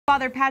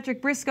Father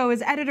Patrick Briscoe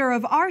is editor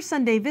of Our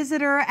Sunday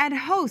Visitor and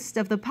host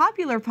of the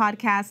popular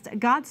podcast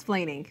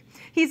Godsplaining.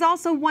 He's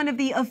also one of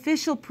the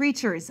official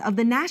preachers of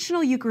the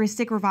National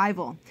Eucharistic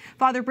Revival.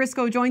 Father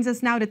Briscoe joins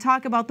us now to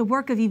talk about the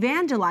work of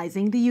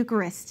evangelizing the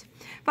Eucharist.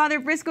 Father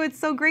Briscoe, it's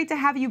so great to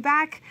have you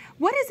back.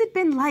 What has it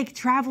been like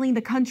traveling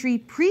the country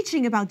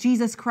preaching about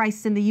Jesus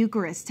Christ in the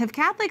Eucharist? Have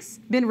Catholics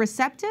been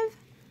receptive?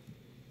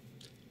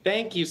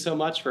 Thank you so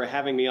much for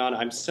having me on.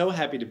 I'm so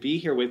happy to be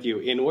here with you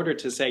in order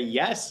to say,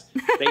 yes,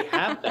 they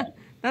have been.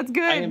 That's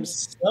good. I am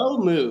so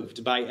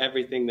moved by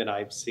everything that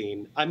I've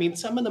seen. I mean,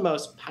 some of the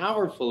most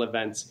powerful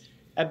events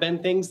have been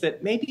things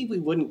that maybe we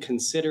wouldn't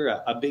consider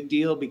a big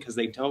deal because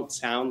they don't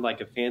sound like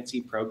a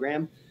fancy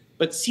program.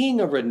 But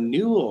seeing a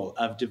renewal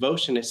of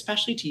devotion,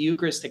 especially to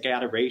Eucharistic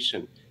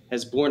adoration,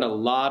 has borne a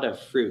lot of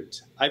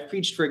fruit. I've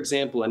preached, for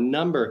example, at a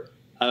number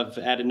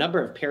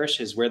of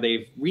parishes where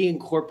they've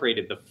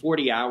reincorporated the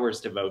 40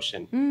 hours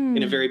devotion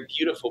in a very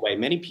beautiful way.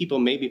 Many people,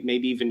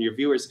 maybe even your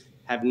viewers,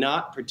 have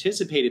not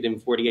participated in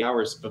 40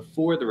 hours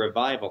before the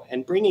revival,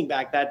 and bringing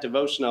back that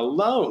devotion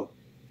alone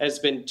has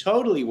been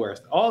totally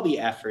worth all the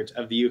effort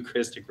of the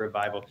Eucharistic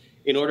Revival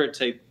in order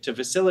to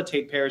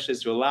facilitate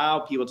parishes, to allow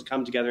people to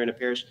come together in a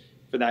parish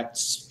for that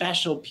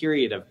special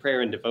period of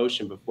prayer and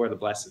devotion before the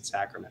Blessed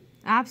Sacrament.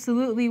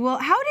 Absolutely. Well,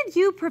 how did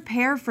you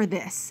prepare for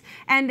this?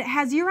 And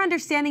has your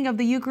understanding of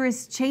the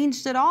Eucharist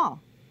changed at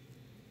all?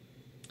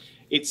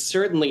 It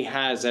certainly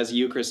has as a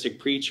Eucharistic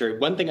preacher.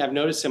 One thing I've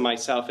noticed in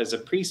myself as a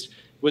priest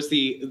was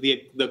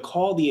the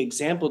call, the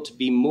example to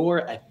be more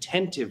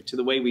attentive to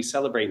the way we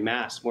celebrate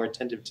Mass, more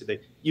attentive to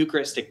the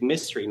Eucharistic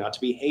mystery, not to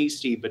be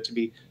hasty, but to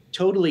be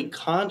totally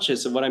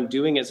conscious of what I'm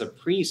doing as a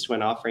priest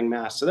when offering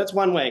Mass. So that's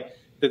one way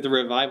that the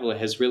revival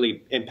has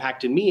really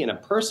impacted me in a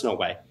personal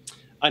way.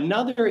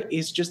 Another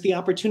is just the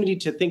opportunity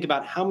to think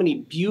about how many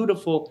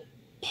beautiful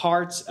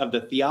parts of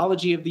the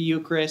theology of the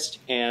Eucharist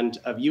and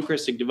of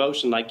Eucharistic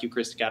devotion, like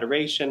Eucharistic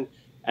adoration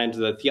and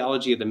the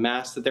theology of the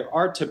Mass, that there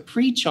are to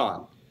preach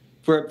on.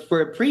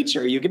 For a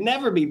preacher, you can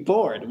never be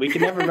bored. We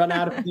can never run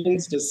out of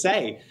things to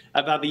say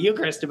about the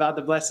Eucharist, about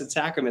the Blessed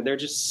Sacrament. There are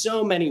just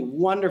so many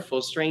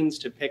wonderful strains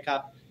to pick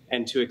up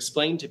and to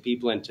explain to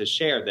people and to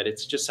share that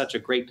it's just such a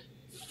great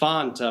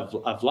font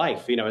of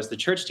life, you know, as the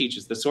Church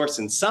teaches, the source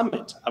and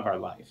summit of our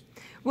life.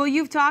 Well,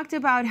 you've talked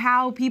about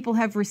how people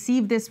have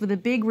received this with a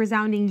big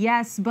resounding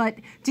yes, but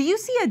do you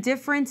see a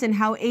difference in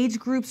how age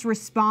groups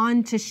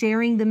respond to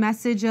sharing the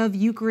message of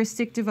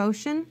Eucharistic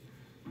devotion?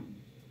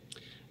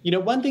 You know,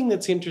 one thing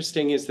that's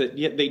interesting is that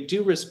they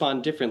do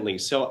respond differently.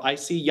 So I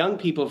see young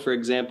people, for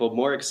example,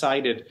 more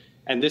excited,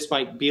 and this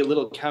might be a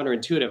little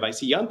counterintuitive. I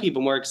see young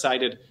people more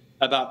excited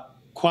about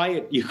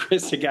quiet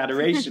Eucharistic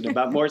adoration,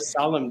 about more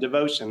solemn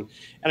devotion.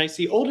 And I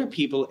see older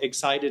people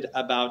excited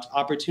about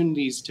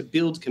opportunities to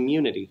build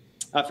community.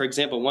 For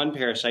example, one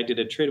parish, I did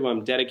a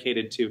Triduum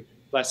dedicated to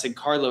Blessed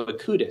Carlo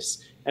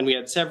Acutis, and we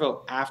had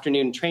several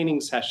afternoon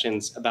training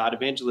sessions about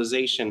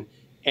evangelization.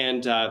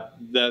 And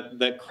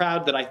the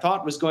crowd that I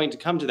thought was going to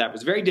come to that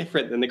was very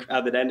different than the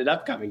crowd that ended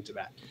up coming to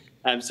that.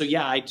 So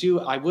yeah,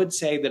 I would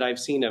say that I've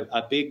seen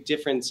a big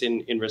difference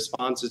in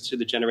responses to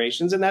the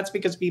generations, and that's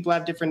because people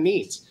have different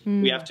needs.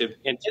 We have to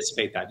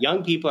anticipate that.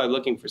 Young people are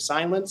looking for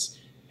silence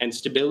and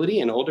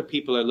stability, and older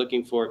people are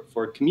looking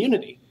for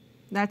community.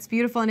 That's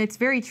beautiful, and it's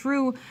very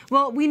true.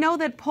 Well, we know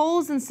that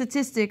polls and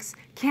statistics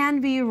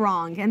can be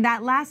wrong, and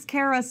that last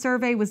CARA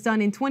survey was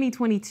done in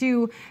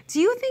 2022. Do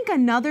you think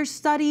another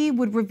study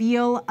would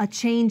reveal a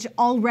change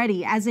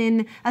already, as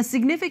in a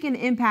significant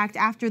impact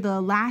after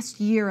the last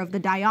year of the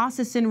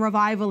diocesan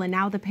revival and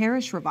now the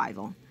parish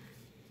revival?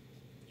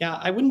 Yeah,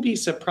 I wouldn't be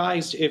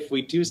surprised if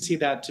we do see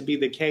that to be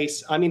the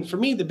case. I mean, for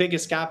me, the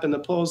biggest gap in the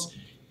polls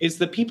is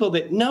the people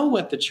that know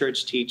what the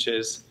Church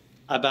teaches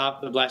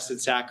about the Blessed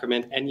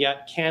Sacrament and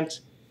yet can't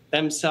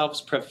themselves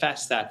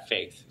profess that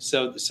faith.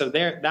 So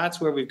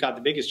that's where we've got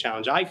the biggest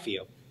challenge, I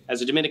feel.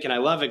 As a Dominican, I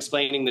love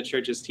explaining the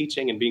Church's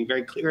teaching and being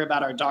very clear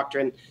about our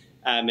doctrine.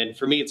 And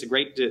for me,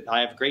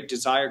 I have great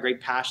desire,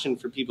 great passion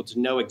for people to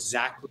know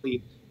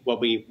exactly what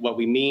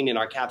we mean in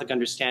our Catholic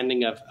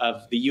understanding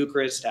of the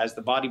Eucharist as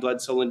the body,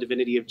 blood, soul, and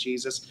divinity of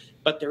Jesus.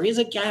 But there is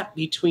a gap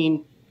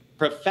between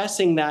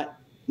professing that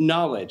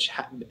knowledge,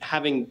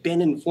 having been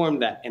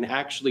informed that, and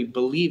actually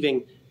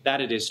believing that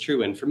it is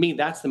true. And for me,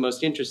 that's the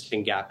most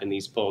interesting gap in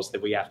these polls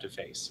that we have to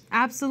face.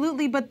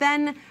 Absolutely. But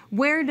then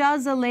where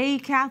does a lay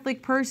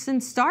Catholic person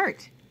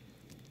start?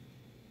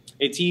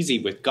 It's easy,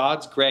 with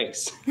God's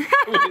grace.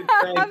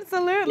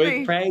 Absolutely.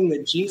 With praying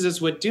that Jesus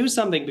would do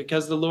something,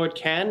 because the Lord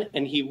can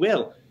and he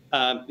will.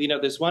 You know,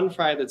 there's one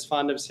friar that's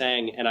fond of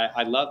saying, and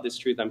I love this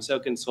truth, I'm so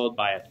consoled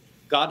by it,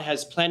 God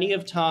has plenty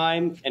of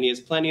time and he has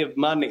plenty of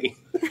money.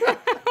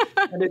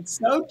 And it's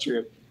so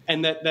true.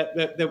 And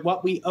that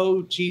what we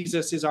owe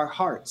Jesus is our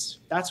hearts.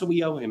 That's what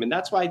we owe him. And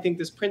that's why I think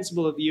this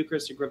principle of the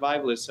Eucharistic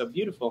Revival is so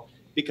beautiful,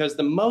 because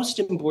the most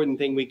important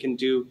thing we can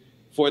do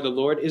for the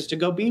Lord is to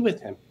go be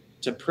with him,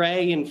 to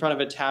pray in front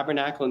of a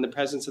tabernacle in the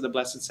presence of the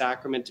Blessed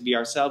Sacrament, to be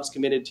ourselves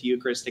committed to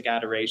Eucharistic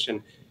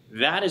adoration,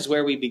 That is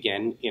where we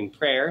begin in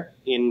prayer,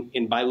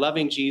 by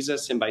loving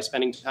Jesus and by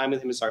spending time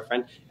with him as our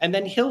friend. And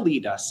then he'll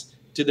lead us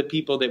to the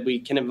people that we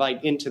can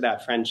invite into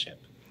that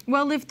friendship.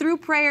 Well, if through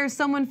prayer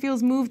someone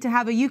feels moved to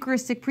have a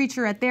Eucharistic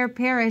preacher at their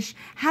parish,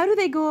 how do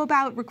they go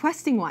about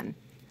requesting one?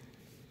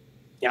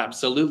 Yeah,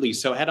 absolutely.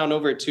 So head on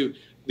over to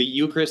the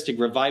Eucharistic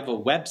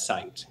Revival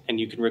website, and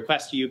you can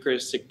request a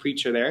Eucharistic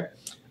preacher there.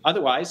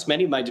 Otherwise,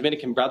 many of my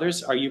Dominican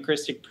brothers are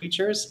Eucharistic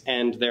preachers,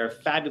 and they're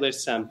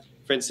fabulous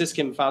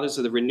Franciscan Fathers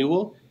of the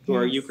Renewal who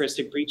are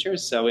Eucharistic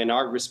preachers. So in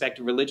our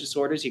respective religious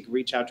orders, you can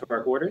reach out to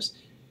our orders,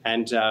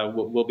 and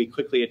we'll be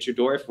quickly at your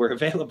door if we're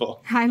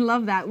available. I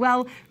love that.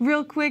 Well,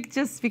 real quick,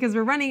 just because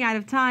we're running out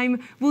of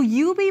time, will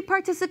you be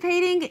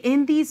participating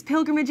in these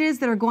pilgrimages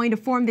that are going to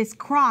form this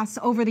cross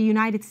over the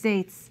United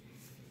States?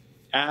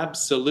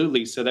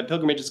 Absolutely. So that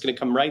pilgrimage is going to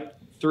come right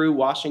through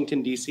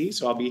Washington, D.C.,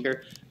 so I'll be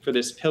here for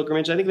this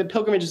pilgrimage. I think the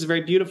pilgrimage is a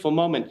very beautiful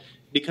moment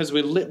because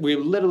we'll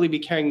literally be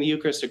carrying the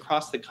Eucharist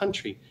across the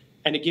country,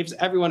 and it gives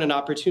everyone an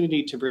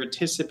opportunity to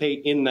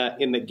participate in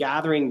the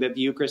gathering that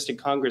the Eucharistic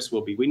Congress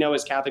will be. We know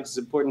as Catholics it's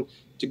important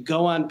to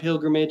go on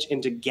pilgrimage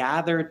and to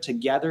gather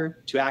together,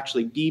 to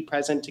actually be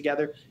present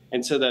together.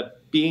 And so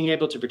that being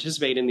able to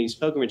participate in these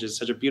pilgrimages is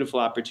such a beautiful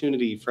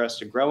opportunity for us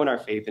to grow in our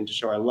faith and to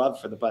show our love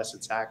for the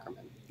Blessed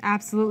Sacrament.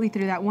 Absolutely,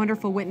 through that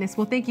wonderful witness.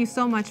 Well, thank you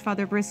so much,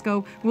 Father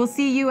Briscoe. We'll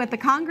see you at the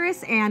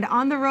Congress and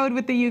on the road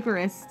with the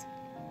Eucharist.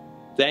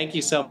 Thank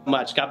you so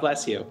much. God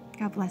bless you.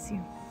 God bless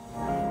you.